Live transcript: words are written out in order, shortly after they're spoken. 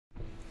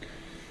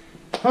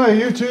Hi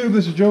YouTube,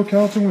 this is Joe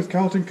Calton with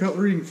Calton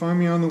Cutlery. You can find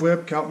me on the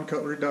web,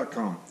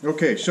 caltoncutlery.com.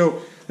 Okay,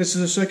 so this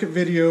is the second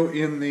video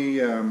in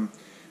the,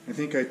 I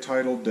think I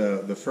titled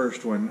the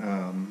first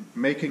one,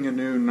 Making a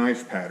New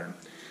Knife Pattern.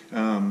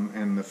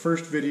 And the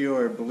first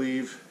video, I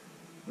believe,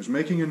 was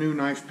making a new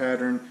knife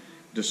pattern,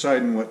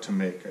 deciding what to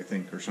make, I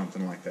think, or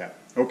something like that.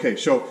 Okay,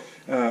 so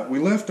we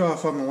left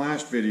off on the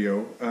last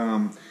video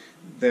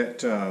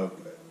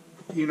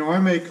you know, I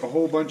make a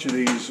whole bunch of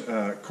these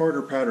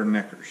Carter pattern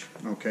neckers,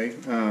 okay,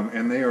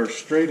 and they are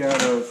straight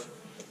out of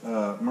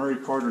Murray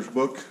Carter's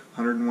book,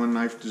 101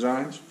 Knife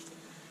Designs.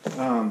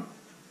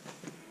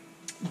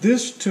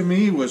 This, to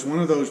me, was one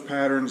of those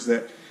patterns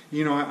that,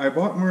 you know, I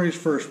bought Murray's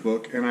first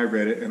book, and I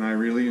read it, and I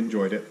really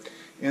enjoyed it.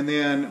 And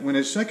then, when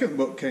his second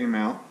book came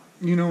out,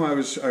 you know, I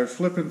was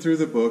flipping through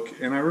the book,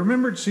 and I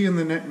remembered seeing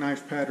the neck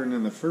knife pattern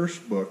in the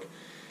first book,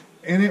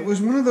 and it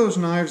was one of those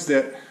knives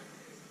that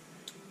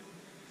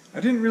I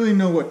didn't really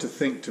know what to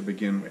think to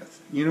begin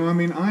with. You know, I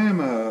mean, I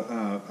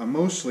am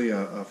mostly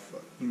a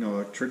you know,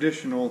 a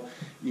traditional,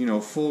 you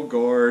know, full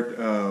guard,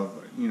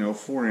 you know,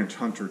 4-inch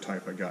hunter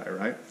type of guy,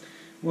 right?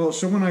 Well,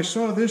 so when I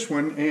saw this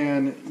one,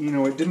 and you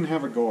know, it didn't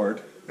have a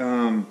guard, you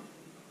know,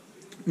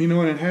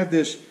 and it had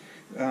this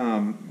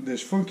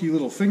this funky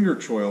little finger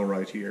choil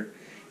right here,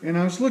 and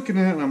I was looking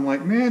at it, and I'm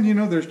like, man, you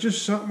know, there's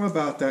just something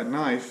about that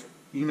knife,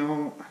 you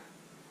know.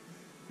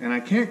 And I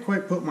can't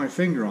quite put my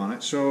finger on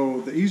it,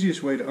 so the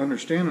easiest way to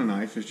understand a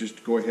knife is just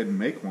to go ahead and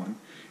make one,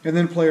 and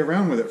then play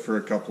around with it for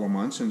a couple of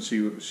months and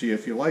see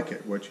if you like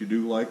it, what you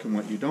do like and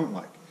what you don't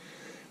like.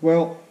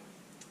 Well,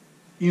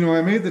 you know,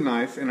 I made the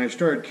knife and I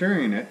started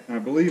carrying it, and I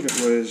believe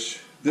it was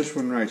this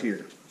one right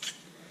here.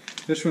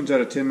 This one's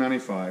out of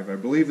 1095. I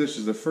believe this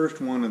is the first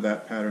one of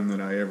that pattern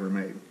that I ever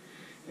made.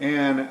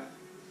 And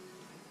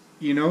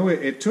you know,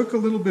 it took a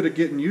little bit of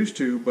getting used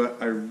to, but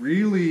I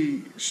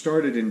really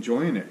started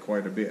enjoying it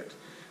quite a bit.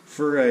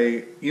 For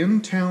a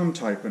in-town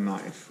type of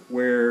knife,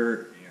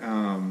 where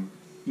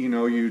you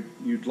know,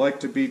 you'd like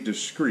to be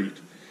discreet,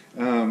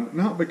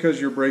 not because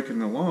you're breaking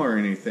the law or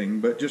anything,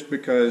 but just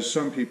because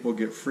some people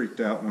get freaked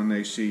out when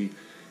they see,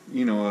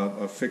 you know,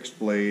 a fixed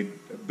blade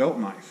belt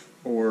knife,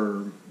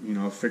 or you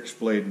know, a fixed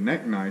blade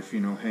neck knife, you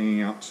know,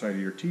 hanging outside of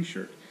your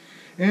t-shirt.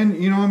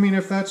 And you know, I mean,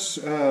 if that's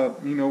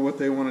you know, what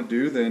they want to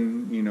do,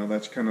 then you know,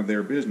 that's kind of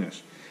their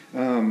business.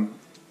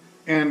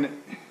 And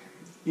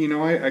you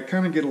know, I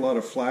kind of get a lot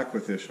of flack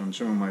with this on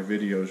some of my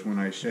videos when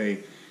I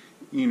say,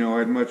 you know,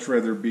 I'd much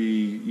rather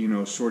be, you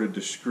know, sort of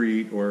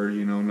discreet, or,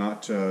 you know,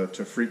 not to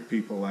freak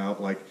people out.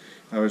 Like,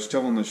 I was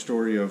telling the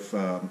story of,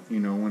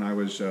 you know, when I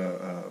was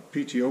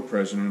PTO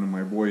president of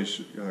my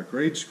boys'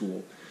 grade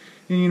school.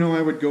 And, you know,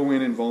 I would go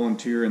in and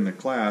volunteer in the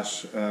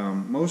class,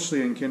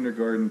 mostly in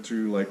kindergarten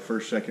through like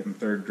 1st, 2nd, and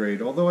 3rd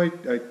grade, although I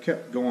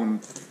kept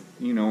going,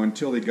 you know,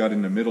 until they got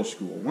into middle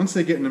school. Once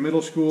they get into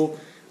middle school,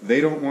 they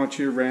don't want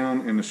you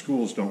around, and the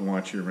schools don't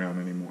want you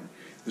around anymore.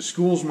 The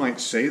schools might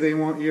say they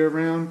want you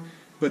around,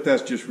 but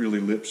that's just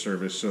really lip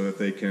service so that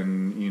they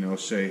can, you know,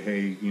 say,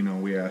 hey, you know,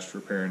 we asked for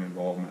parent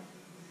involvement.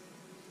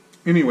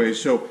 Anyway,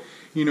 so,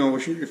 you know,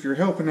 if you're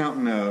helping out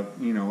in a,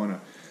 you know, in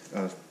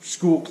a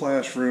school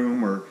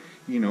classroom, or,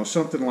 you know,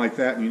 something like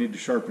that, and you need to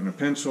sharpen a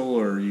pencil,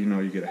 or, you know,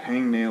 you get a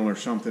hangnail or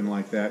something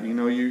like that, you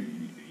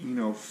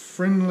know,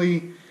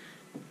 friendly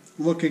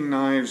looking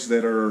knives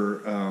that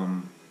are,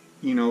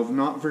 you know,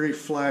 not very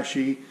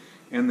flashy,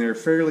 and they're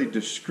fairly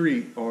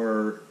discreet,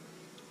 are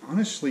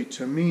honestly,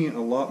 to me, a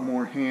lot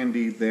more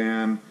handy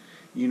than,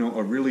 you know,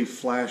 a really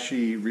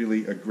flashy,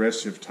 really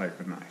aggressive type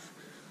of knife.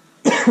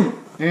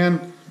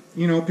 And,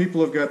 you know,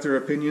 people have got their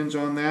opinions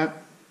on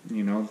that.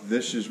 You know,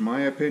 this is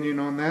my opinion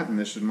on that, and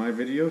this is my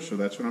video, so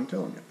that's what I'm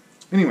telling you.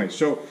 Anyway,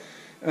 so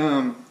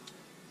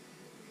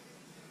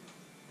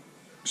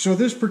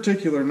this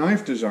particular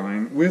knife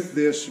design, with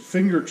this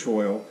finger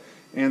choil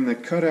and the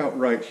cutout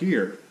right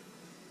here,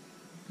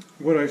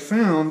 what I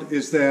found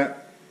is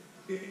that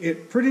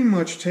it pretty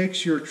much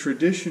takes your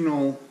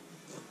traditional,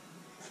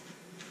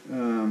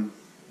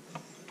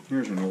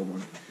 here's an old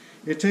one,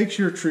 it takes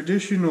your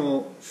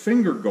traditional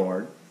finger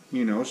guard,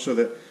 you know, so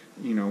that,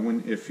 you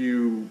know, if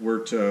you were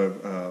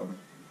to,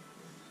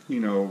 you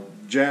know,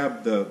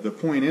 jab the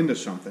point into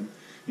something,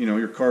 you know,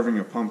 you're carving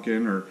a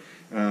pumpkin, or,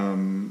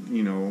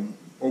 you know,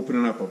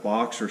 opening up a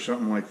box or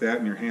something like that,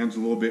 and your hand's a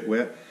little bit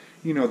wet,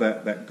 you know,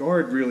 that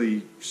guard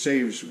really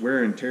saves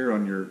wear and tear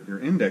on your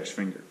index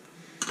finger.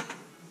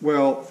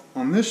 Well,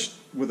 on this,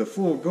 with a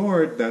full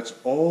guard, that's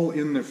all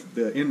in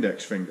the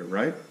index finger,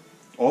 right?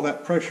 All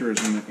that pressure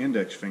is in the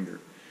index finger.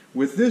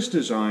 With this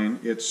design,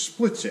 it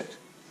splits it.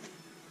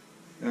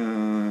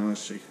 Let's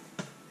see.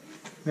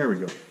 There we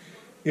go.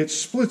 It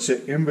splits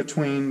it in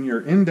between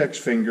your index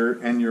finger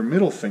and your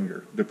middle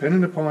finger,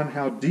 depending upon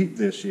how deep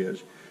this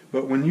is.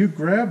 But when you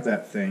grab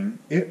that thing,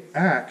 it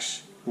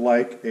acts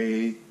like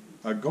a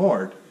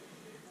guard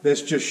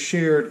that's just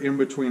shared in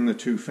between the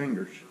two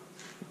fingers.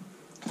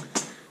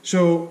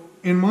 So,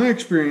 in my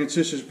experience,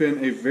 this has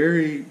been a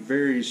very,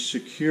 very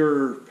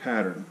secure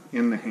pattern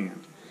in the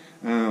hand.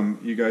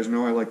 You guys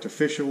know I like to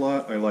fish a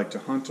lot. I like to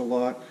hunt a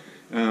lot.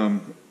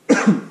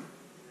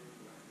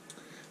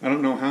 I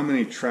don't know how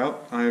many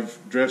trout I've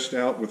dressed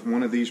out with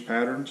one of these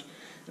patterns.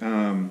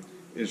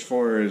 As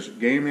far as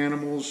game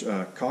animals,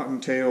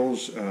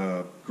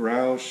 cottontails,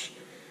 grouse,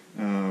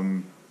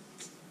 I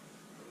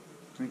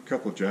think a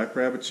couple of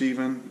jackrabbits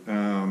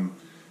even.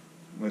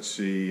 Let's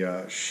see,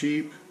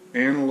 sheep,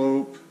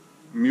 antelope,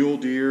 mule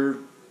deer.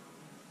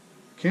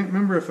 Can't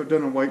remember if I've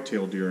done a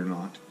white-tailed deer or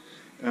not.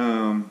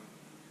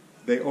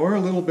 They are a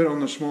little bit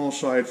on the small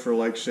side for,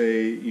 like,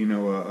 say, you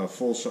know, a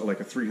full, like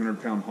a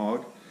 300-pound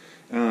hog.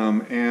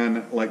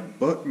 And like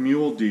buck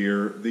mule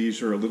deer,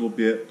 these are a little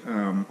bit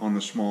on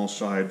the small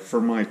side for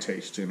my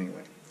taste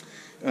anyway.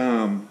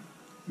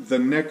 The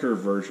necker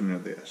version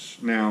of this.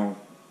 Now,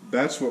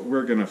 that's what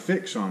we're going to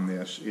fix on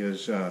this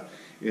is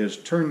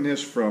turn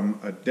this from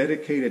a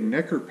dedicated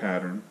necker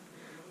pattern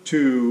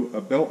to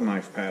a belt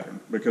knife pattern,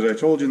 because I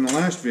told you in the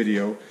last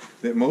video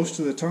that most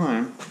of the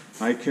time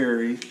I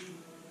carry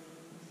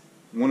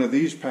one of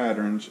these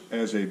patterns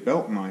as a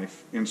belt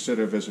knife instead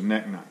of as a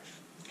neck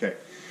knife. Okay,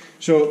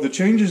 so the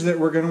changes that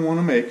we're going to want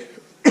to make,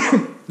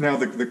 now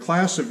the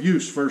class of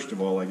use, first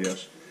of all, I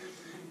guess,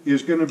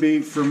 is going to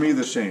be for me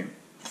the same.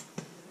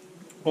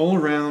 All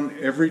around,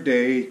 every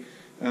day,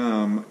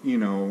 you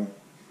know,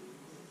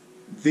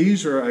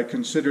 these are, I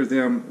consider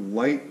them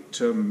light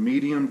to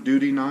medium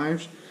duty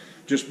knives,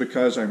 just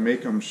because I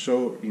make them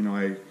so, you know,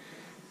 I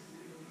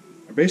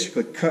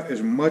basically cut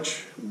as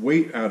much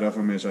weight out of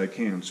them as I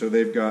can. So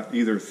they've got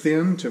either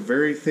thin to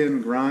very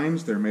thin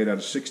grinds. They're made out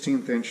of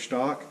 1/16 inch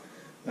stock.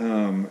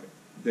 I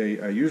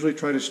usually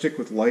try to stick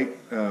with light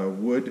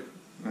wood,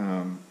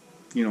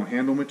 you know,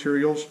 handle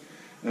materials.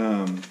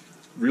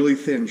 Really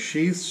thin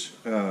sheaths,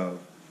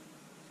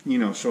 you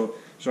know, so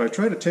I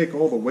try to take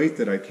all the weight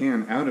that I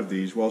can out of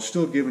these while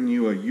still giving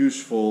you a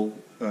useful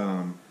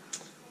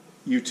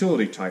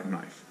utility type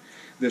knife.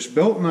 This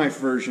belt knife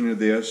version of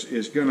this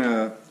is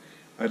gonna,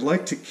 I'd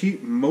like to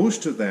keep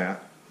most of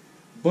that,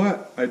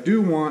 but I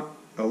do want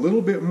a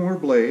little bit more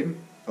blade,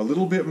 a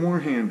little bit more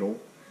handle,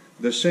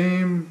 the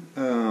same,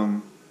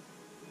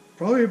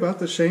 probably about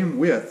the same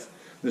width,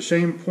 the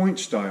same point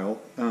style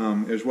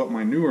as what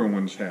my newer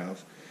ones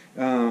have.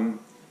 And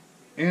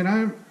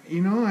I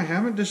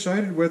haven't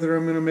decided whether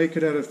I'm going to make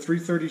it out of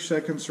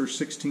 3/32 or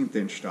 1/16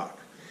 inch stock.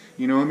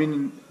 You know, I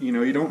mean, you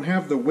know, you don't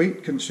have the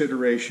weight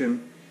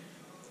consideration.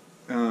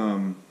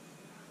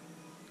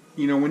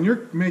 You know, when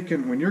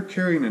you're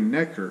carrying a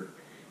necker,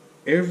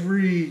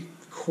 every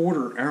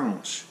 1/4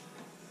 ounce,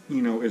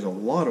 you know, is a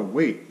lot of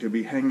weight to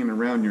be hanging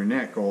around your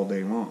neck all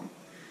day long.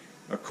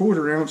 A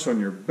 1/4 ounce on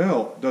your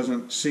belt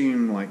doesn't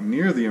seem like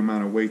near the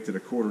amount of weight that a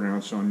 1/4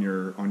 ounce on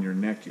your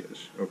neck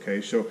is.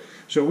 Okay, so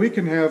we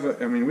can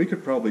have, I mean, we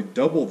could probably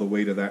double the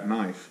weight of that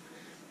knife.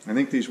 I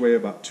think these weigh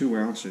about 2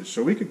 ounces,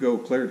 so we could go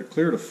clear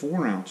to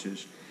 4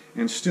 ounces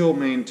and still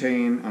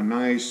maintain a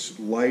nice,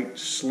 light,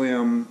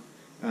 slim,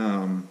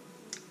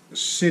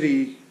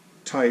 city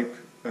type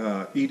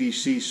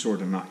EDC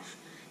sort of knife.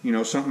 You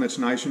know, something that's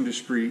nice and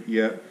discreet,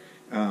 yet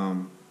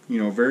you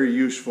know, very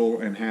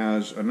useful and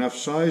has enough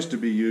size to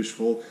be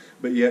useful,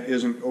 but yet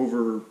isn't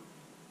over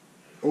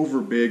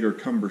big or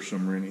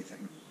cumbersome or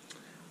anything.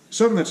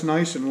 Something that's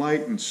nice and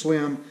light and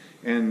slim,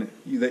 and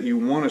that you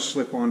want to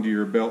slip onto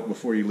your belt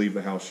before you leave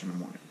the house in the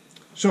morning.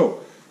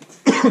 So,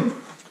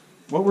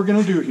 what we're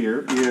going to do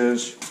here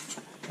is,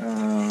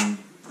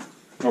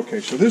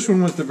 okay, so this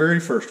one was the very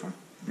first one.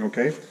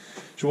 Okay,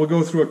 so we'll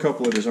go through a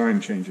couple of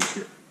design changes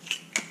here.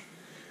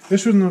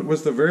 This one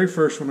was the very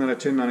first one out of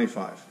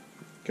 1095.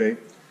 Okay,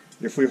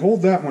 if we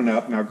hold that one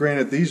up, now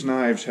granted these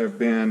knives have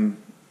been,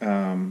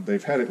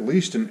 they've had at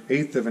least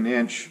 1/8 of an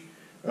inch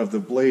of the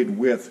blade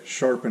width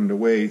sharpened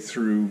away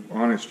through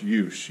honest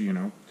use, you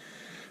know.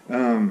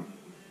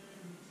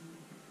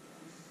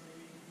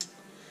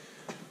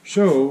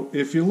 So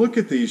if you look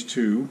at these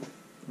two,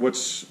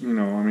 what's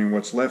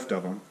left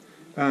of them,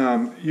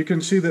 you can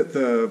see that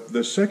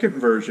the second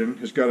version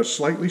has got a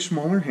slightly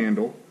smaller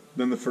handle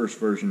than the first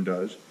version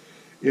does.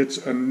 It's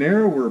a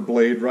narrower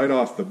blade right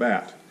off the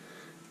bat.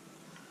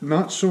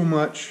 Not so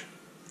much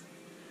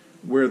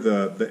where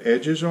the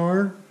edges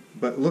are,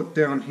 but look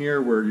down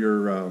here where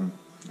your,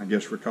 I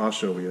guess,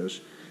 ricasso is,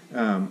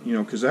 you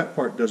know, because that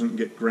part doesn't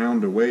get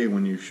ground away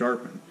when you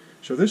sharpen.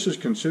 So this is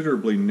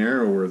considerably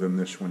narrower than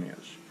this one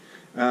is.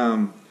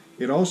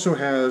 It also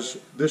has,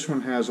 this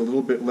one has a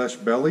little bit less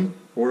belly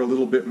or a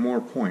little bit more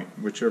point,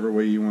 whichever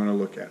way you want to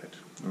look at it.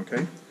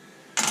 Okay?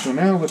 So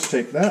now let's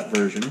take that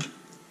version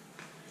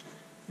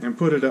and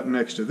put it up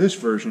next to this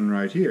version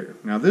right here.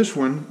 Now this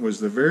one was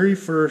the very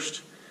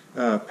first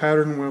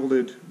pattern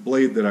welded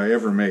blade that I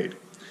ever made.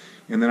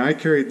 And then I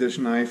carried this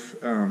knife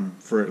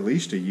for at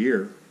least a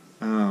year.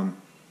 And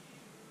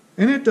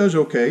it does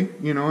okay,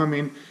 you know, I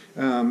mean,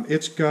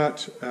 it's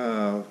got,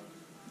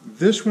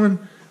 this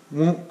one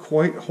won't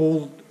quite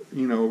hold,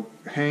 you know,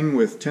 hang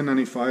with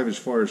 1095 as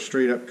far as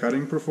straight up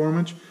cutting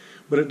performance,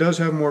 but it does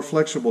have more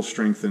flexible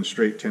strength than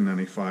straight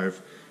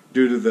 1095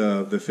 due to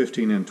the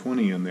 15 and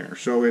 20 in there.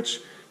 So it's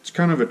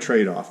kind of a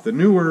trade-off. The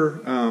newer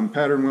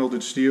pattern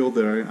welded steel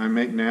that I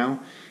make now,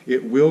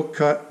 it will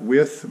cut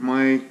with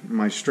my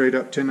straight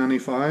up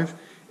 1095,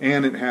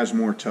 and it has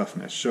more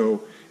toughness.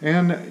 So,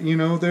 and you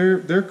know,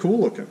 they're cool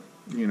looking.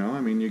 You know,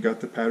 I mean, you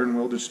got the pattern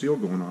welded steel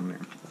going on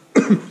there.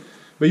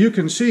 But you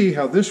can see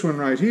how this one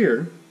right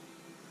here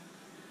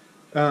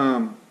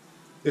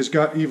has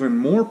got even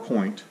more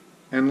point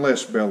and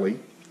less belly.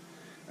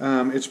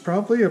 It's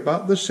probably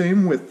about the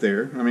same width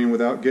there, I mean,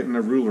 without getting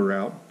a ruler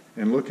out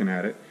and looking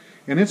at it.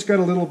 And it's got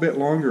a little bit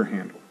longer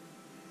handle.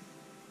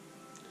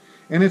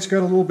 And it's got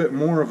a little bit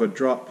more of a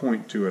drop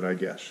point to it, I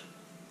guess.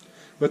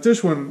 But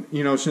this one,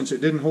 you know, since it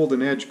didn't hold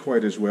an edge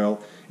quite as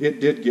well, it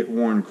did get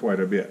worn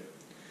quite a bit.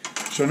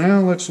 So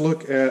now let's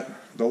look at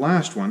the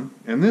last one.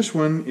 And this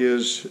one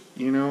is,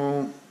 you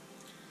know,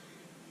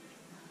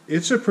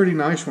 it's a pretty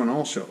nice one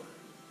also.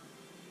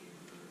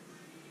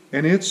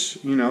 And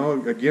it's, you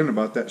know, again,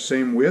 about that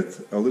same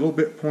width, a little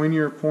bit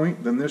pointier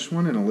point than this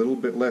one, and a little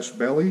bit less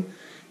belly,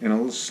 and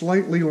a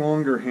slightly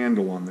longer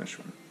handle on this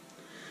one.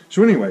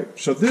 So anyway,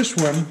 so this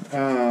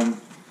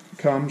one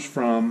comes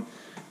from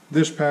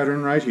this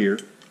pattern right here.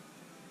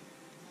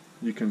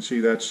 You can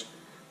see that's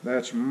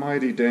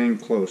mighty dang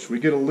close. We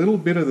get a little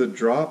bit of the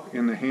drop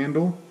in the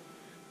handle.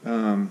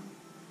 You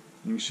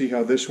can see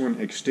how this one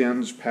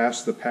extends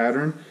past the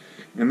pattern,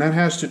 and that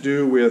has to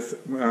do with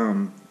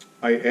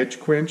I edge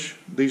quench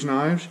these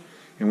knives,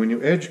 and when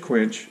you edge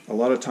quench, a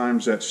lot of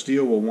times that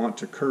steel will want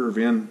to curve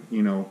in,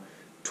 you know,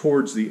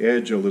 towards the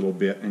edge a little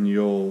bit, and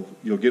you'll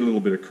get a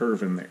little bit of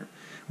curve in there,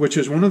 which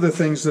is one of the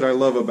things that I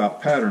love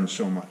about patterns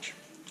so much.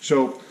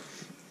 So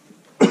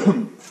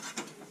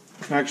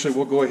actually,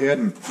 we'll go ahead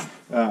and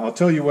I'll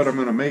tell you what I'm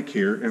going to make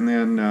here, and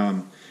then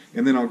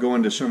I'll go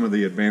into some of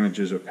the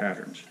advantages of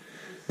patterns.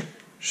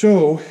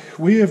 So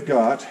we have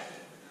got.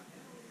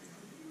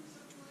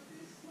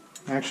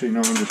 Actually, no,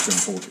 I'm just going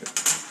to hold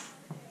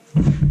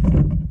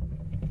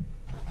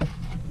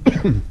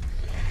you.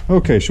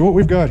 Okay, so what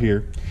we've got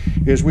here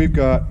is we've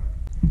got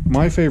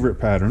my favorite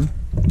pattern,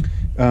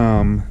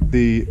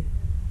 the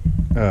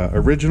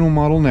original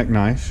model neck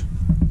knife,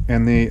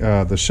 and the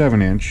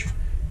 7-inch.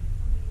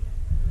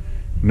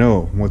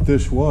 No, what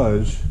this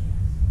was,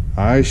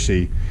 I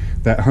see,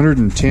 that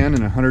 110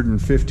 and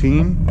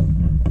 115.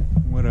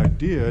 What I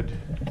did,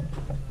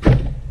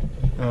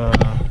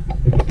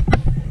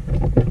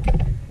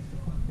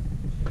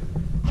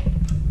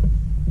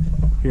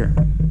 here.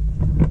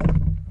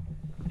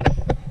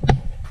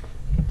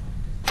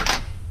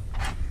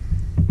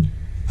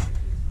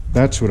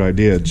 That's what I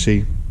did,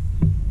 see?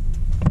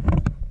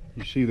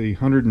 You see the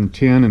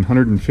 110 and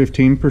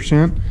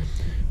 115%?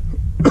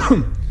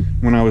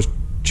 When I was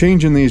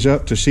changing these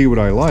up to see what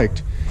I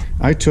liked,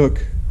 I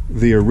took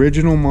the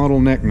original model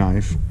neck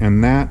knife,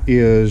 and that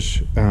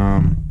is,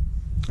 I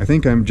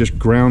think I'm just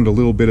ground a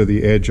little bit of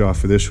the edge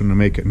off of this one to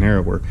make it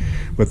narrower,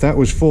 but that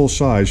was full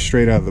size,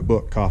 straight out of the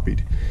book,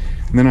 copied.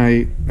 And then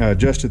I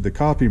adjusted the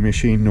copy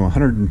machine to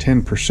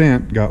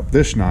 110%, got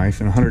this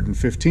knife, and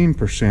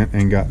 115%,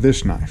 and got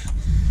this knife.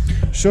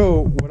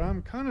 So what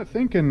I'm kind of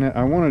thinking that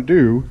I want to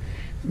do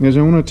is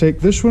I want to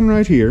take this one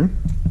right here,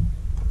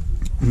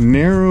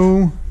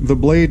 narrow the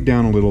blade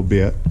down a little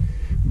bit,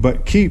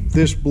 but keep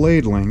this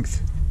blade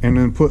length, and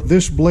then put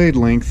this blade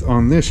length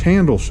on this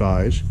handle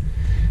size,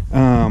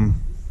 and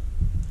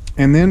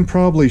then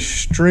probably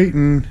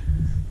straighten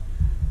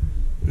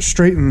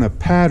the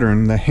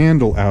pattern, the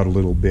handle out a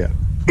little bit.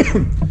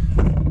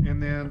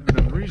 And then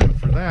the reason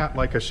for that,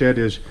 like I said,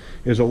 is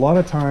a lot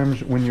of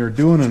times when you're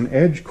doing an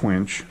edge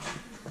quench,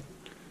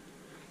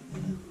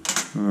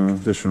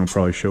 this one will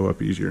probably show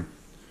up easier.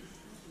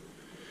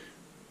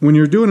 When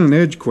you're doing an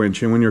edge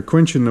quench and when you're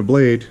quenching the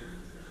blade,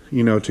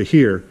 you know, to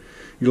here,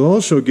 you'll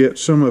also get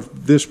some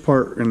of this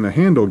part in the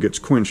handle gets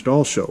quenched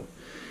also.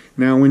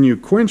 Now when you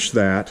quench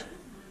that,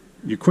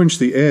 you quench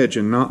the edge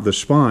and not the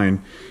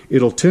spine,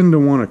 it'll tend to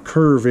want to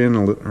curve in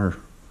or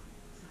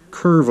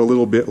curve a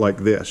little bit like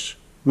this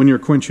when you're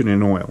quenching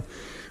in oil.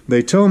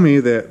 They tell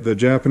me that the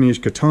Japanese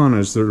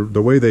katanas,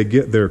 the way they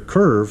get their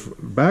curve,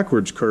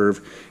 backwards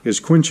curve, is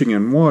quenching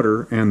in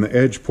water, and the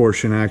edge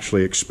portion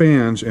actually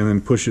expands and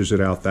then pushes it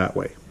out that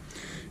way.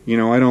 You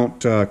know, I don't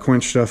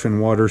quench stuff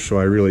in water, so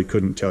I really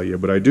couldn't tell you,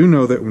 but I do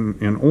know that when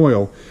in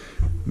oil,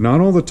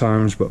 not all the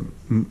times, but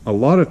a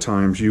lot of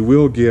times, you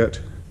will get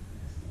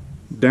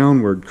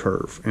downward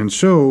curve. And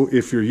so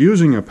if you're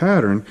using a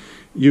pattern,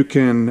 you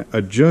can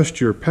adjust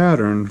your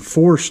pattern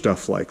for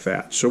stuff like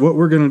that. So what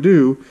we're going to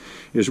do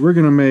is we're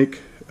going to make,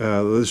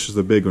 this is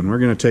the big one, we're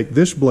going to take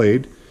this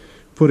blade,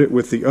 put it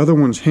with the other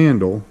one's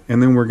handle,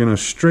 and then we're going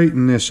to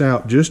straighten this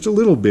out just a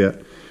little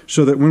bit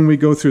so that when we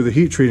go through the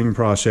heat treating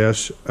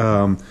process,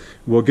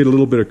 we'll get a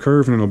little bit of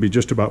curve and it'll be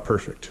just about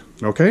perfect.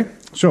 Okay?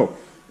 So,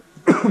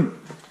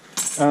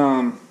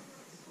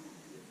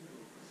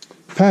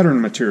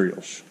 pattern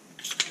materials.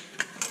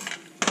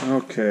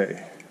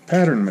 Okay,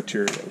 pattern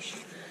materials.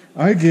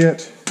 I go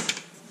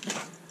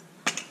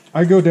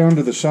down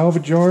to the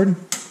salvage yard,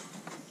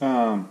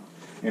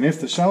 and if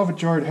the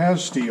salvage yard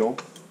has steel,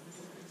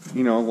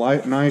 you know,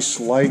 nice,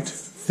 light,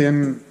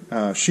 thin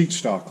sheet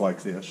stock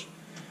like this,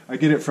 I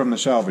get it from the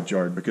salvage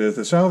yard, because at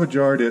the salvage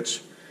yard,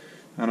 it's,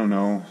 I don't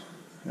know,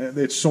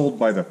 it's sold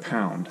by the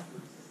pound.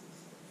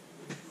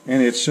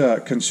 and it's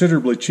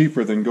considerably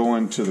cheaper than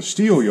going to the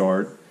steel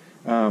yard,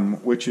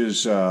 which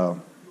is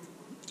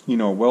you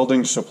know,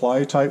 welding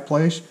supply type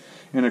place.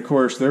 And of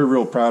course, they're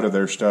real proud of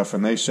their stuff,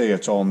 and they say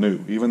it's all new,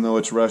 even though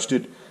it's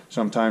rusted.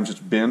 Sometimes it's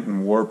bent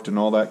and warped and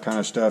all that kind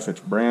of stuff. It's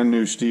brand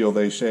new steel,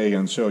 they say,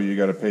 and so you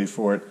got to pay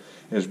for it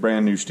as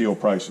brand new steel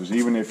prices,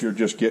 even if you're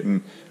just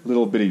getting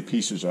little bitty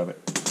pieces of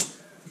it.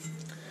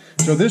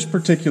 So this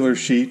particular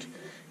sheet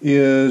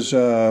is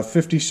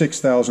 56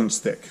 thousandths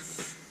thick.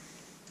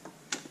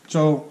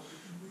 So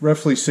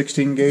roughly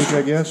 16 gauge,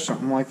 I guess,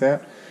 something like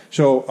that.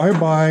 So I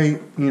buy,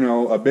 you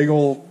know, a big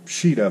old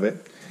sheet of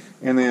it,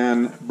 and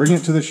then bring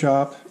it to the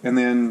shop, and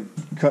then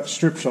cut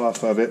strips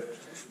off of it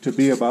to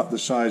be about the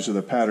size of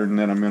the pattern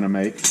that I'm going to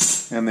make,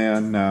 and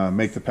then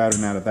make the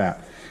pattern out of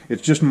that.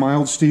 It's just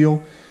mild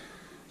steel.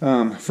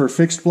 For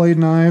fixed blade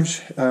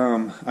knives,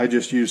 I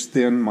just use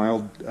thin,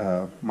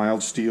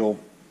 mild steel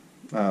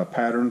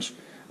patterns.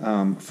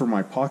 For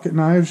my pocket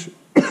knives,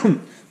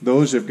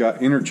 those have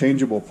got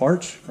interchangeable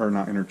parts, or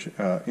not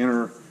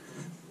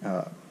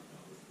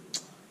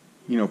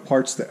you know,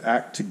 parts that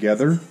act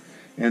together,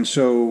 and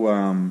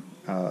so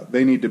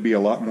they need to be a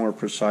lot more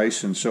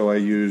precise. And so I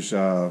use,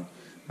 I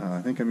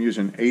think I'm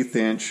using 1/8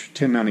 inch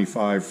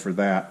 1095 for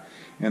that.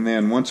 And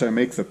then once I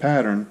make the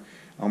pattern,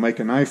 I'll make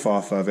a knife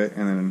off of it,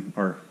 and then,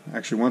 or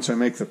actually once I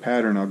make the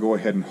pattern, I'll go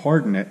ahead and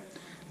harden it,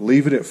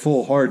 leave it at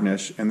full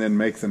hardness, and then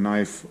make the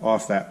knife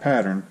off that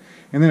pattern.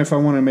 And then if I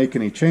want to make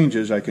any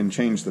changes, I can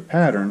change the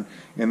pattern,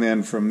 and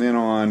then from then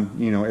on,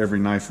 you know, every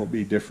knife will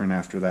be different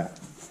after that.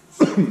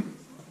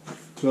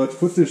 So let's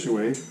put this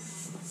away.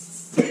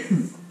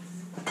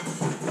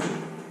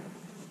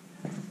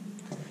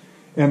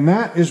 And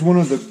that is one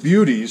of the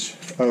beauties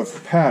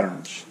of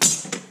patterns.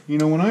 You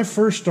know, when I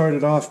first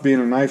started off being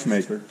a knife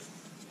maker,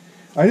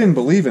 I didn't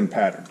believe in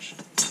patterns.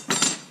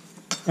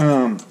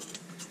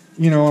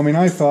 You know, I mean,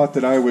 I thought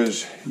that I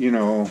was, you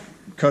know,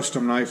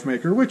 custom knife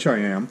maker, which I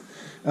am.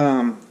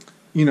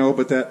 You know,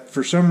 but that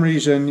for some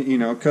reason, you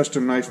know,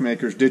 custom knife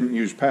makers didn't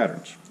use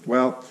patterns.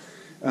 Well,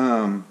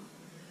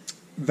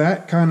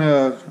 that kind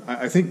of,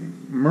 I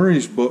think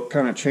Murray's book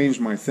kind of changed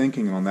my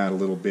thinking on that a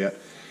little bit.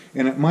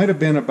 And it might have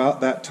been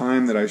about that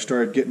time that I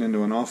started getting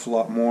into an awful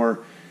lot more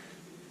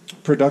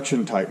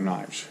production type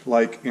knives.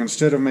 Like,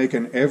 instead of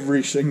making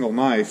every single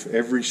knife,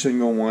 every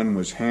single one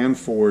was hand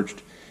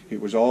forged.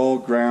 It was all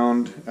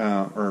ground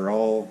or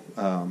all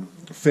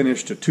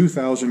finished to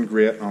 2000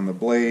 grit on the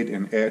blade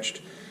and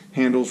etched.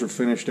 Handles were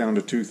finished down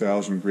to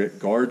 2000 grit.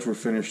 Guards were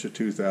finished to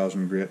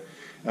 2000 grit.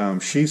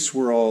 Sheaths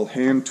were all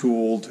hand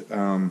tooled.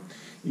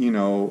 You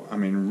know, I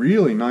mean,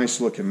 really nice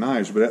looking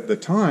knives. But at the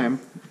time,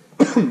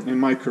 in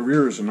my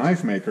career as a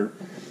knife maker,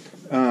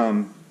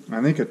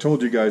 I think I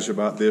told you guys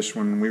about this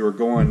when we were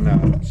going,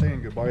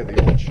 saying goodbye to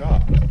the old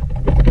shop.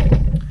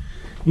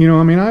 You know,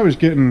 I mean, I was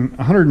getting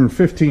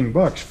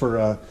 $115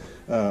 for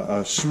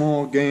a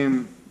small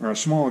game, or a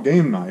small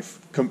game knife,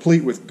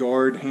 complete with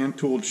guard,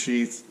 hand-tooled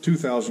sheath,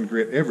 2000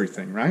 grit,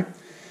 everything, right?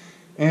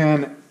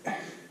 And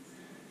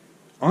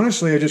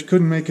honestly, I just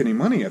couldn't make any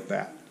money at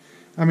that.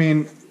 I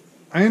mean,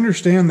 I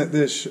understand that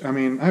this, I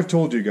mean, I've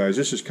told you guys,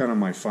 this is kind of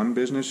my fun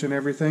business and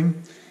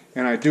everything,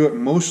 and I do it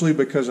mostly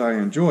because I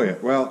enjoy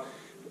it. Well,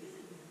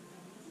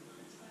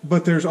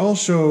 but there's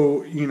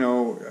also, you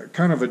know,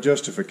 kind of a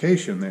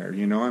justification there,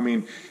 you know. I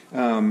mean,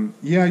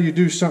 yeah, you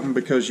do something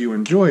because you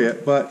enjoy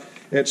it, but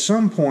at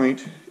some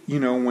point, you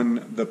know,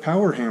 when the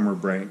power hammer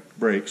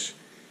breaks,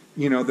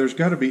 you know, there's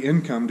got to be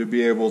income to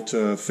be able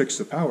to fix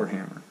the power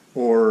hammer.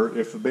 Or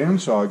if the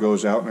bandsaw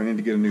goes out and I need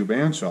to get a new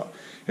bandsaw.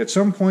 At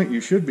some point, you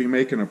should be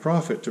making a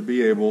profit to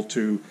be able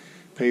to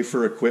pay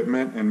for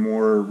equipment and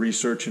more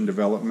research and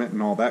development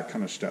and all that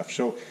kind of stuff.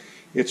 So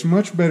it's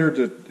much better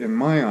to, in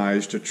my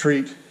eyes, to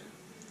treat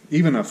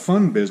even a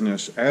fun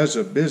business as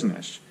a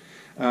business,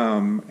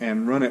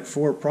 and run it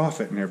for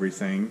profit and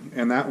everything.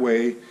 And that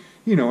way,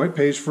 you know, it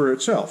pays for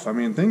itself. I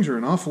mean, things are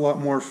an awful lot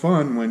more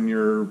fun when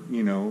you're,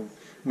 you know,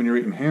 when you're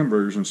eating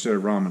hamburgers instead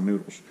of ramen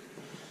noodles.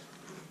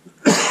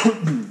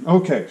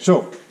 Okay,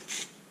 so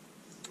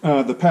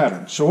the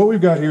pattern. So what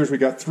we've got here is we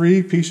got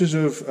 3 pieces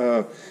of,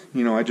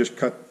 you know, I just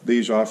cut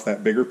these off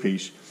that bigger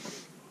piece.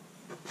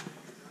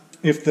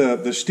 If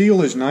the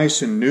steel is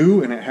nice and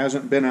new and it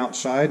hasn't been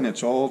outside and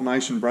it's all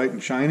nice and bright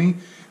and shiny,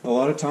 a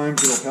lot of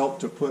times it'll help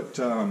to put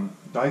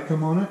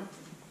Dykem on it.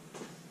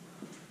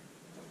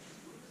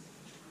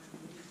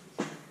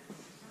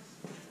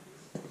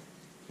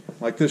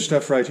 Like this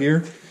stuff right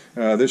here.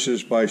 This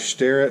is by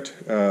Starrett.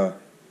 I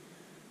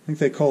think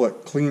they call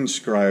it Clean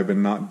Scribe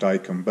and not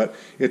Dykem, but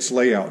it's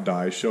layout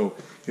dye. So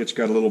it's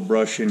got a little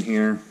brush in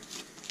here,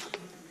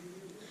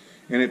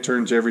 and it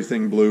turns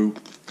everything blue.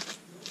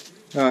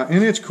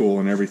 And it's cool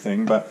and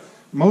everything, but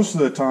most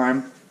of the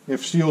time,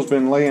 if steel's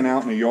been laying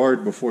out in a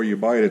yard before you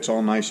buy it, it's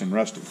all nice and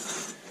rusty.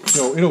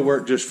 So it'll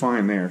work just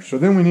fine there. So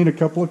then we need a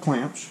couple of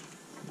clamps.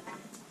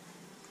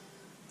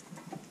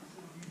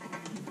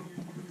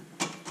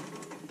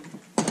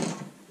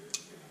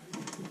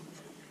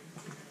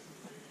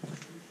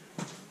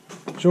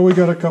 So we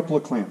got a couple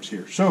of clamps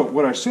here. So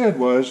what I said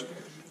was,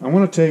 I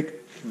want to take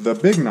the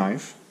big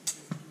knife,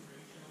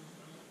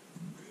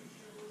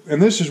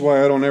 and this is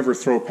why I don't ever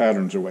throw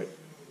patterns away,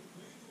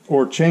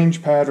 or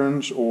change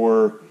patterns,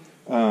 or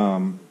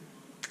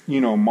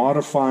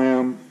modify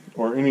them,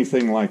 or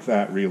anything like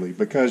that, really,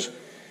 because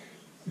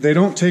they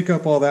don't take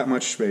up all that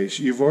much space.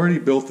 You've already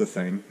built the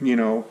thing.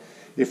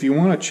 If you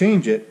want to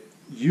change it,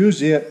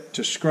 use it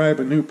to scribe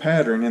a new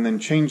pattern and then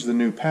change the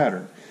new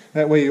pattern.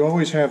 That way you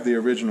always have the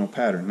original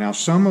pattern. Now,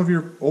 some of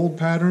your old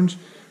patterns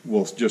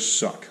will just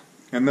suck.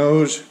 And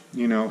those,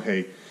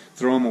 hey,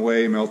 throw them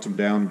away, melt them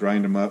down,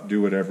 grind them up,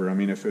 do whatever. I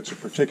mean, if it's a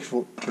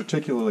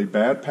particularly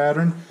bad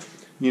pattern,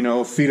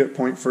 feed it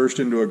point first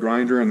into a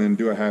grinder and then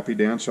do a happy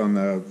dance on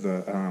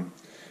the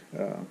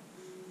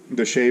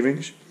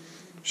shavings.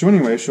 So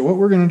anyway, what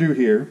we're going to do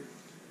here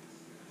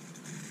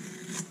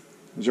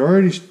is I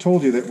already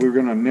told you that we're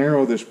going to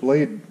narrow this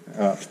blade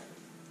up.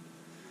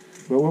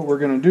 But what we're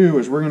going to do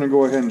is we're going to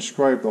go ahead and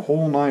scribe the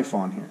whole knife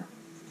on here.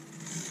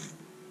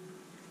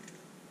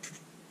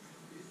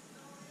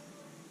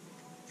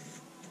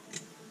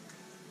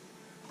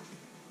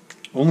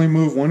 Only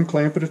move one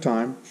clamp at a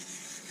time.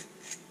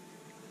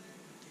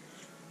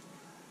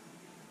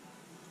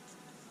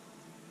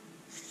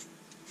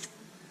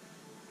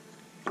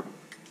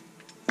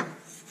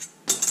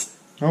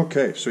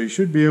 Okay, so you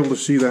should be able to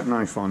see that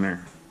knife on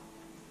there.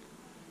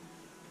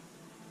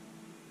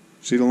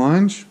 See the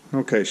lines?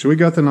 Okay, so we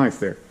got the knife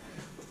there.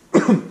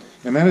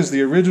 And that is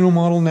the original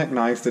model neck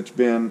knife that's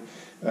been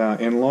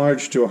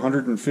enlarged to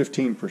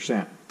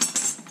 115%.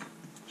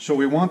 So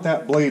we want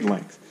that blade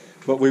length,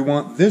 but we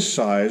want this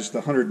size,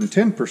 the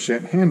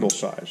 110% handle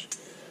size.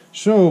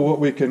 So what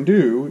we can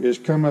do is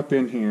come up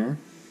in here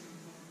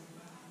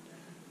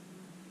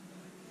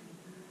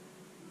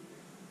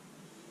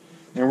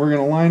and we're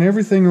going to line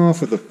everything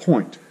off with a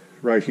point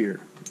right here.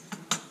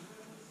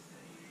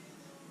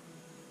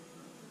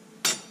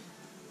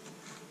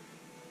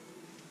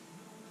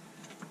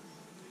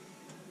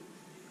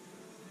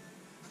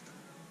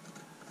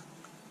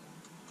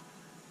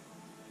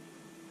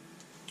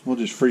 We'll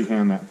just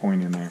freehand that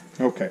point in there.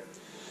 Okay,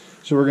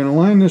 so we're going to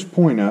line this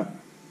point up,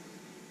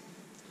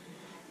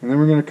 and then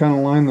we're going to kind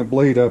of line the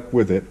blade up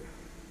with it.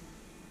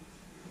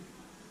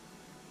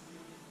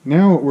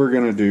 Now what we're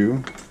going to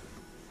do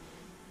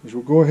is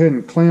we'll go ahead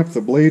and clamp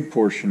the blade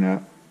portion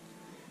up,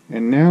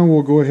 and now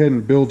we'll go ahead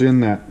and build in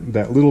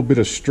that little bit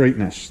of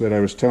straightness that I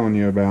was telling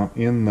you about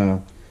in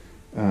the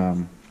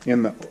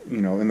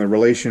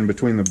relation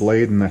between the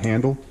blade and the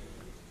handle.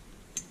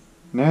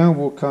 Now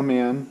we'll come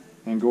in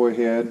and go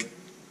ahead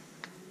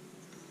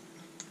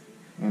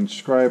and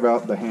scribe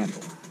out the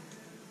handle.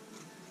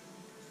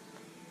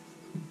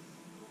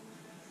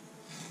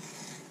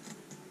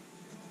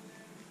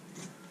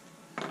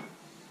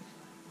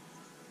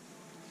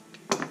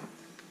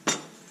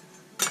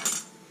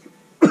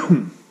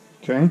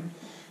 Okay,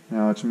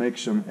 now let's make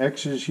some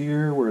X's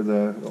here where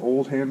the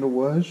old handle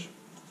was.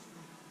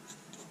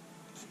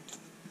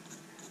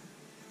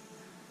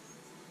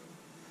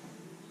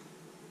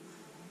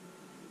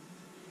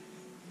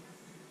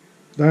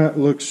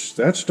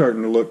 That's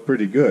starting to look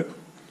pretty good.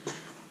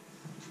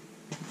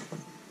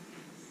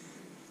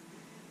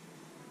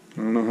 I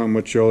don't know how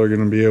much y'all are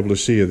going to be able to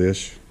see of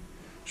this,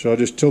 so I'll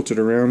just tilt it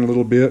around a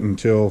little bit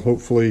until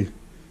hopefully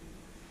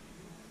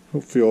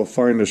I'll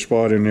find a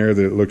spot in there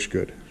that it looks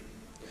good.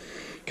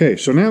 Okay,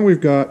 so now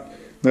we've got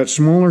that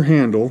smaller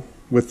handle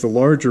with the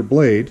larger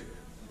blade,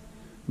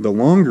 the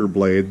longer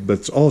blade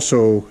that's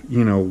also,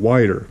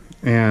 wider.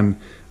 And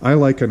I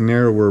like a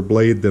narrower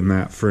blade than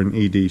that for an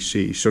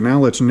EDC. So now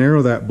let's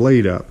narrow that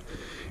blade up.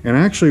 And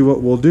actually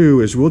what we'll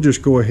do is we'll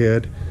just go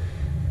ahead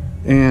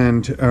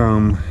and,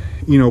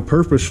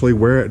 purposely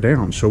wear it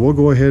down. So we'll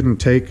go ahead and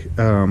take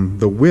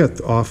the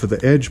width off of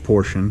the edge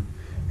portion,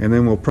 and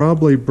then we'll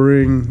probably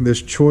bring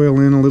this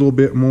choil in a little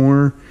bit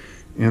more,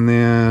 and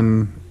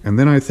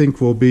then I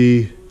think we'll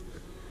be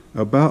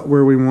about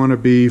where we want to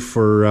be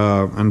for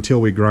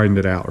until we grind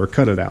it out or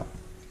cut it out.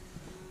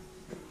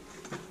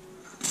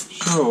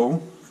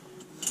 So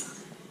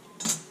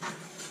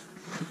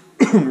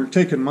we're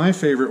taking my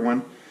favorite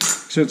one,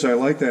 since I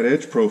like that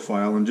edge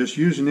profile, and just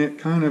using it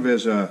kind of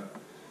as a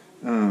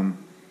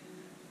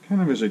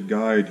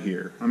guide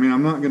here. I mean,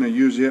 I'm not going to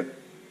use it,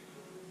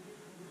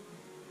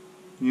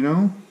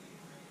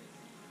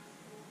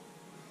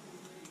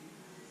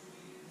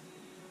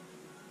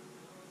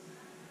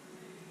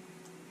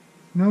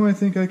 No, I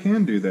think I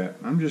can do that.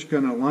 I'm just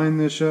going to line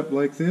this up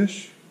like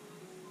this,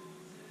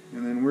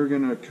 and then we're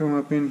going to come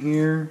up in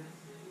here,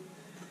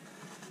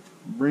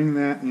 bring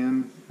that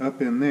in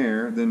up in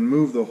there, then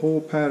move the whole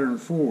pattern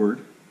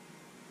forward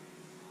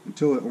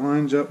until it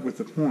lines up with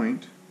the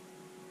point,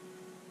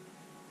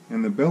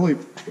 and the belly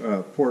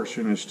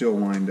portion is still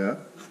lined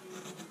up.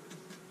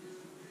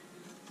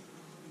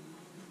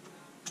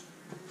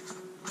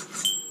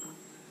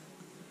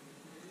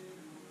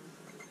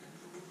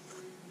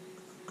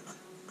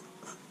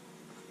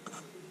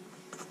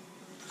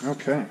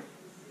 Okay,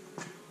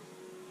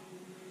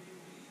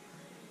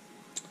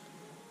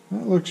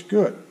 that looks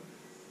good.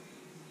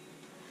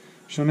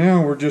 So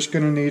now we're just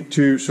going to need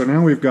to, so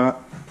now we've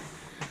got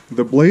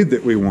the blade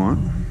that we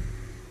want.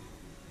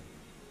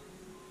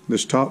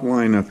 this top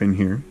line up in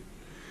here.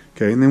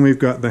 Okay, and then we've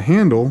got the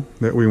handle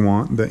that we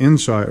want, the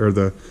inside, or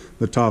the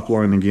top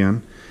line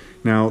again.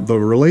 Now, the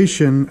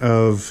relation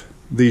of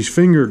these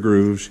finger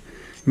grooves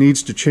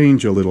needs to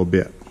change a little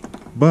bit.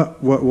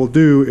 But what we'll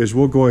do is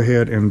we'll go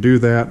ahead and do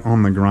that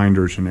on the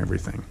grinders and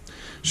everything.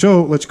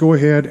 So let's go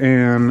ahead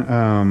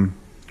and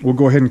we'll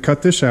go ahead and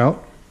cut this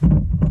out.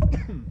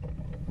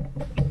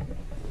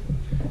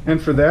 And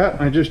for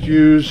that, I just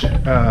use, you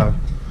know,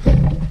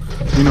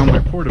 my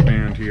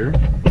portaband here.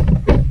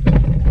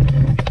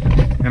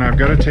 And I've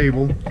got a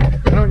table.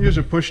 I don't use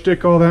a push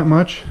stick all that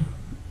much.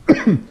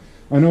 I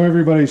know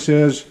everybody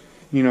says,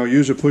 you know,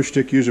 use a push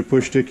stick, use a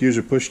push stick, use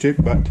a push stick,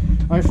 but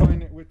I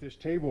find that with this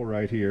table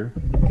right here,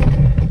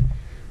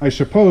 I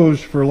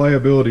suppose for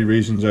liability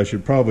reasons I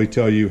should probably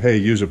tell you, hey,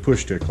 use a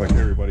push stick like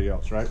everybody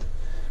else, right?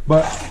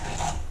 But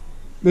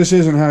this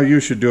isn't how you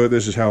should do it,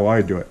 this is how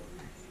I do it.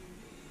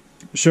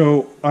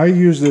 So I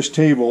use this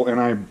table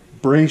and I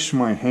brace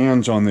my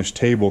hands on this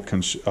table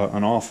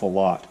an awful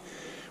lot.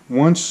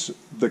 Once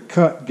the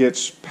cut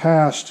gets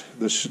past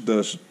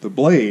the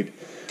blade,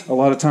 a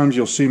lot of times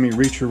you'll see me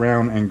reach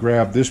around and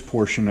grab this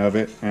portion of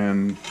it,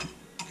 and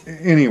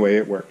anyway,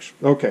 it works.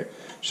 Okay,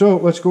 so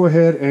let's go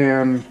ahead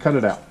and cut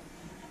it out.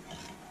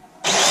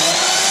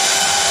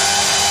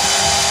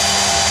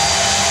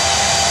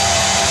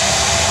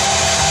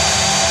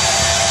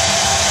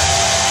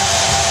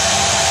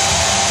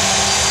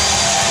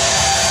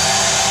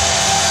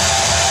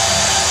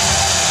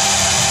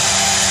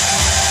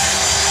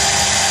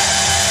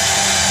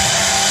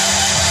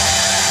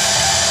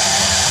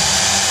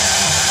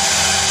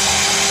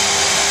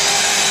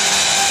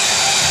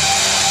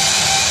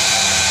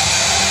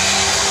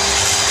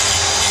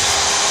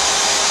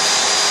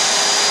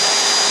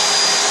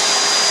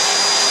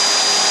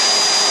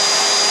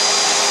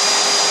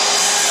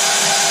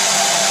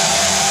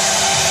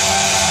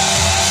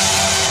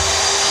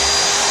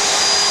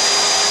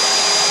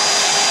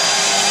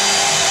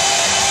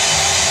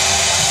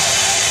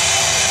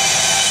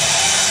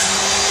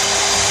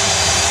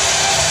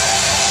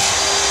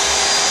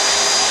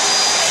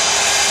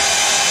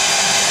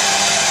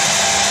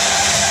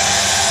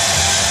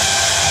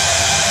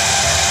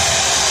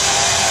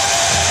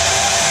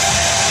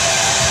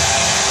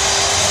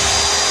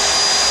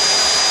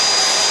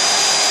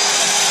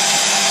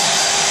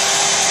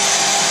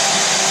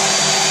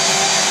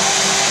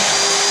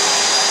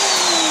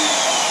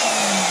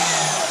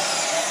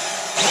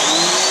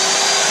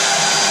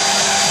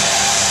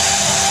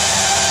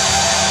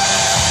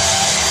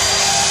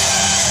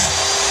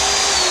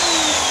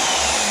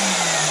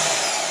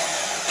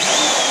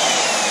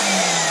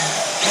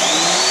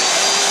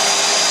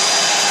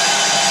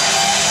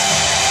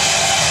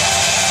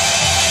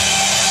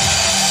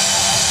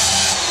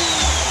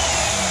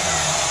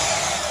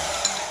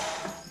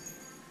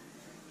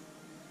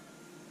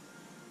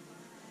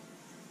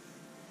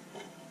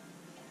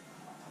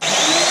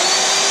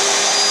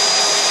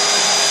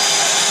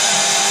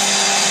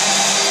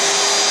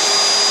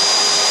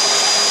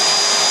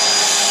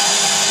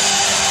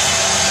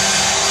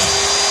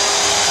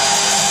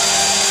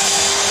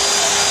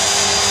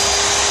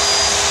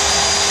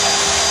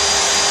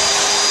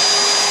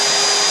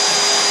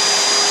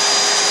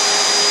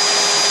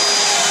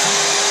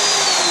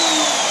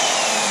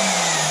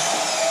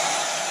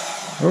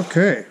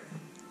 Okay,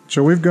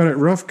 so we've got it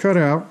rough cut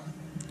out,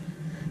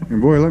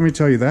 and boy, let me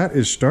tell you, that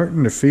is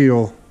starting to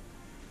feel,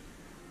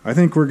 I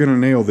think we're going to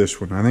nail this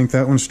one. I think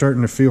that one's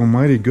starting to feel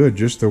mighty good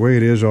just the way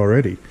it is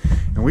already,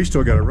 and we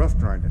still got to rough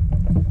grind it.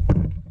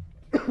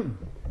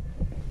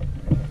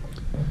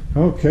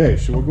 Okay,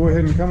 so we'll go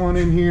ahead and come on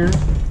in here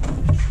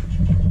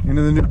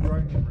into the new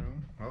grinding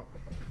room. Oh.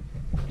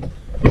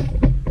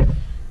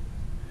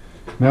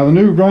 Now the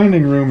new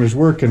grinding room is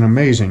working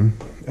amazing.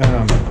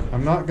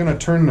 I'm not going to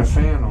turn the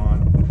fan on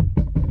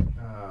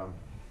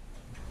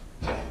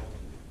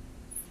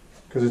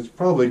because it's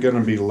probably going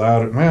to be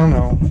loud. Well,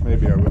 no,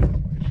 maybe I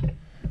will.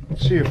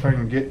 Let's see if I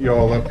can get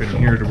y'all up in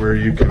here to where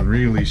you can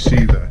really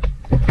see the.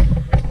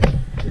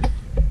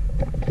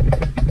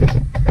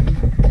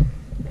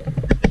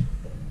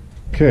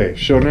 Okay,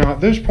 so now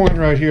at this point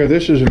right here,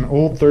 this is an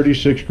old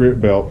 36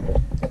 grit belt.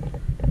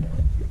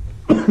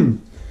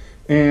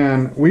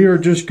 And we are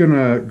just going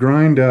to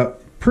grind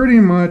up pretty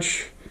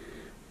much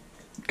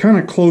kind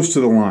of close to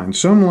the line.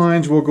 Some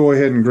lines we'll go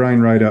ahead and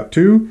grind right up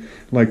to,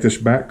 like this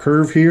back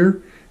curve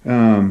here,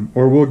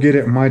 or we'll get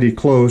it mighty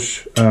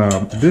close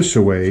this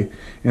way,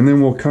 and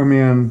then we'll come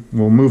in,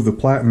 we'll move the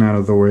platen out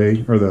of the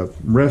way, or the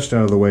rest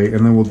out of the way,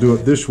 and then we'll do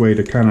it this way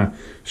to kind of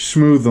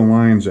smooth the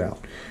lines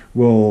out.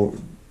 We'll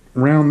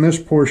round this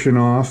portion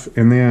off,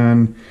 and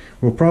then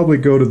we'll probably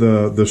go to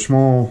the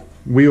small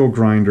wheel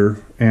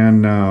grinder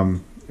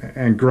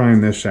and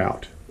grind this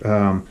out.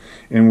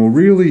 And we'll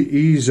really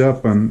ease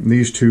up on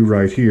these two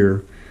right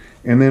here,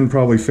 and then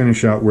probably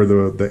finish out where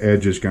the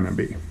edge is going to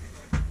be.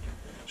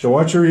 So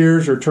watch your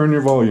ears or turn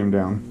your volume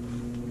down.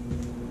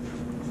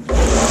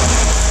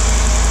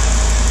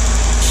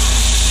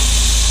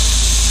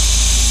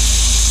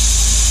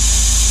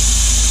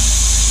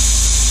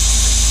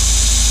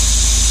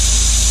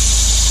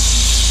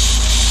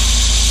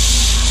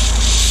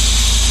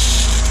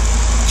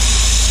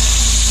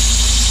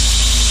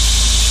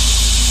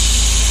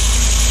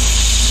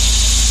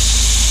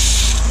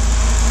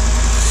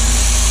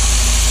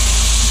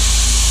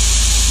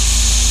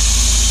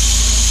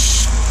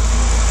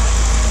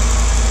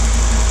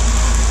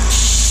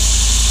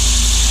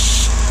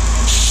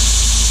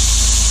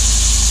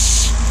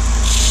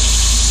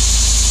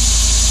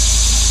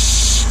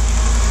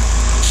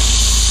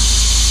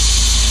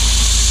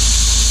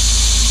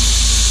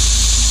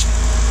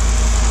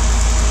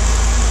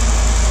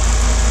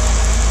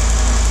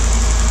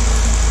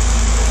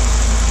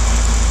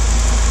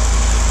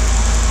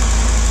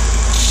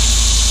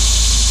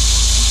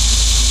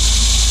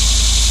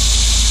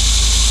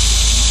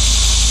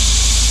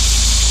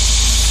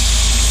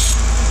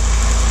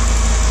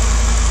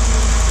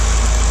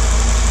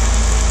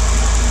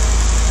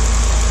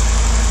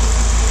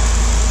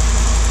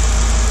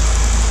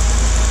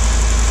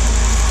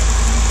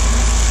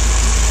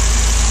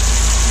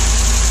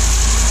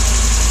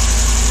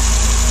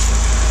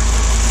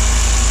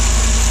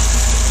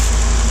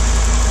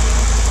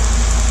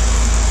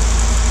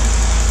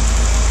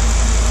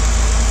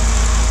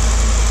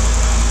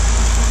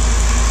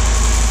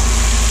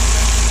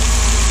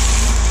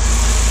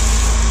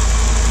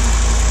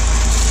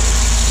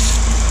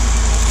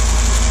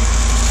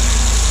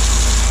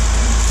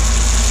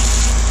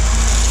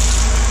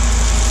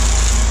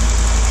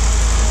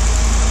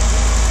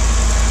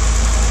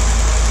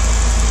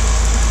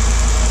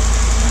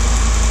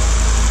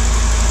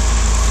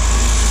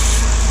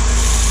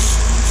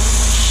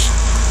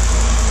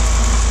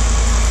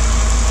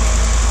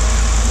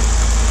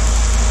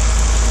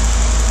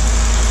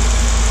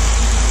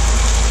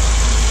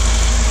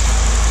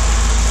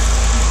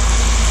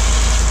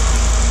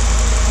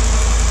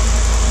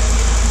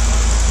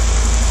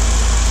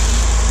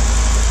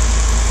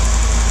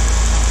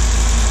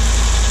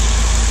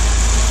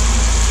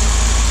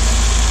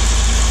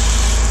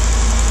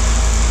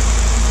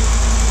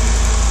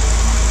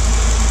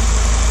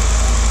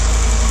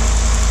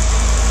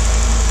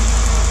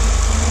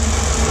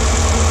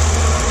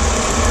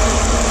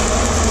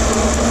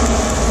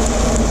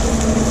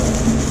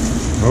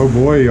 Oh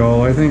boy,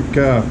 y'all, I think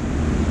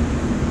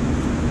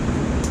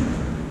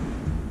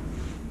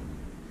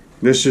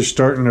this is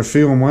starting to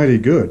feel mighty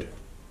good.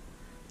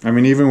 I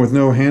mean, even with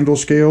no handle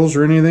scales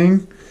or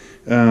anything,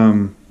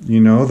 you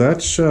know,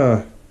 that's,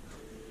 I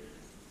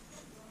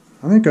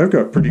think I've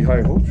got pretty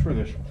high hopes for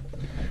this one.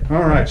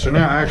 All right, so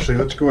now actually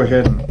let's go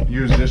ahead and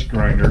use this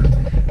grinder.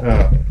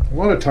 A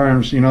lot of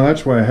times, you know,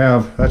 that's why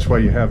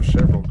you have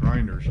several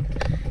grinders,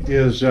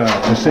 is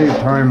to save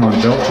time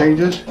on belt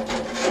changes.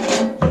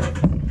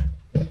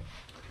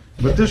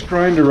 But this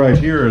grinder right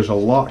here is a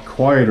lot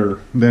quieter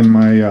than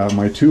my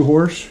my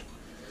 2-horse.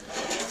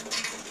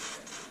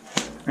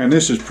 And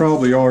this is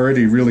probably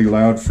already really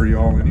loud for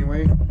y'all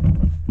anyway.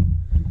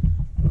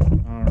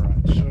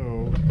 Alright,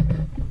 so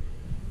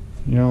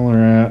y'all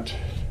are at,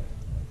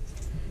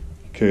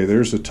 okay,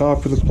 there's the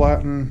top of the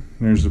platen,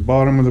 there's the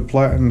bottom of the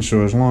platen,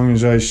 so as long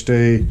as I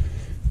stay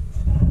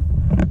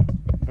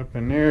up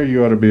in there,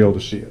 you ought to be able to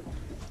see it.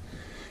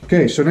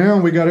 Okay, so now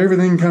we got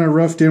everything kind of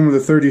roughed in with a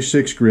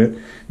 36 grit.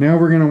 Now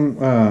we're going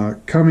to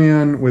come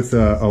in with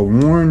a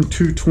worn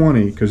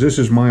 220, because this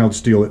is mild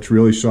steel, it's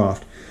really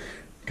soft.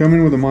 Come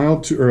in with a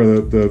mild,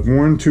 the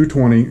worn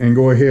 220, and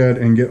go ahead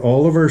and get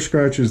all of our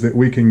scratches that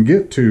we can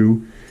get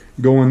to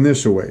going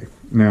this way.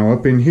 Now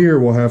up in here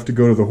we'll have to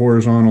go to the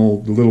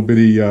horizontal, the little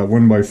bitty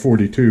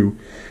 1x42,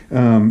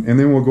 and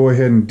then we'll go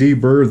ahead and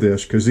deburr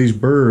this, because these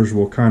burrs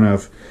will kind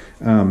of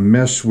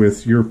mess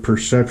with your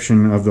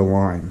perception of the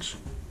lines.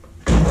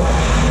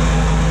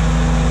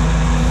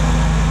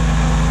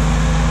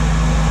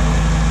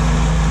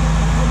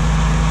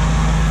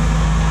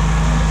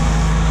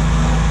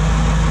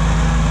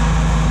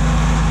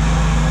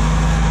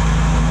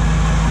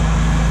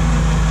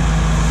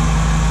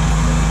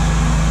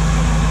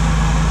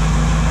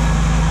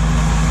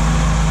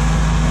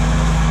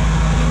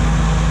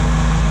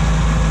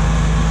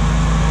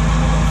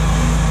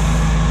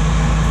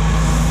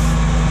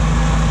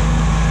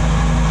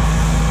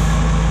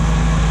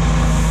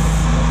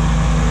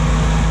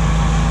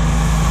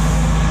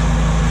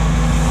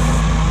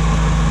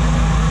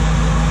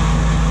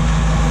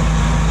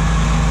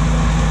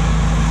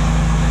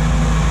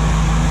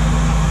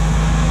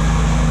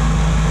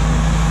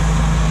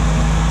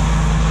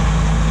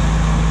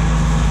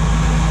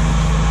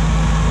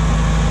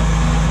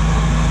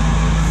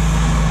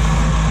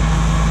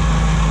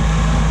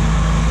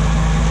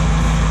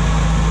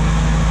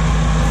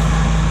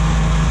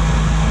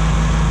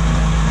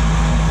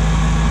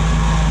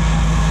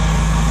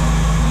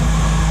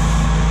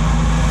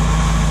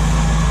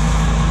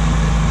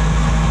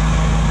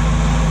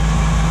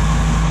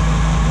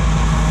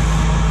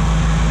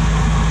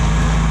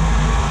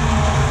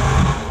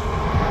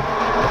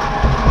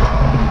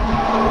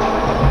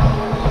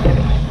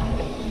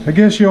 I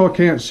guess y'all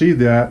can't see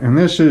that, and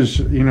this is,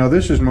 you know,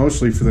 this is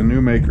mostly for the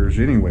new makers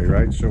anyway,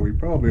 right? So we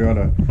probably ought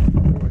to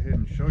go ahead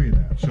and show you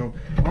that. So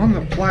on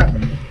the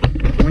platen,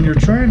 when you're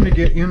trying to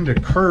get into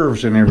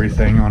curves and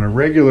everything on a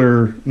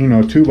regular, you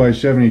know,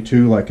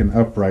 2x72, like an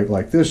upright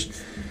like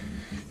this,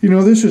 you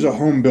know, this is a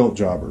home built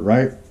jobber,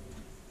 right?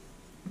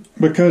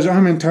 Because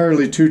I'm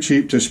entirely too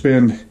cheap to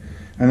spend.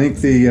 I think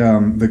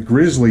the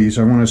Grizzlies,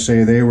 I want to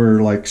say they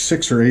were like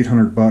 $600 or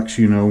 $800,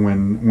 you know,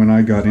 when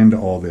I got into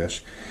all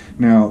this.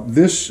 Now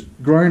this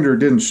grinder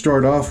didn't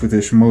start off with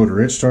this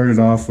motor. It started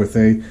off with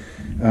a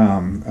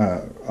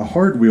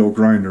hard wheel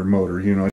grinder motor, you know.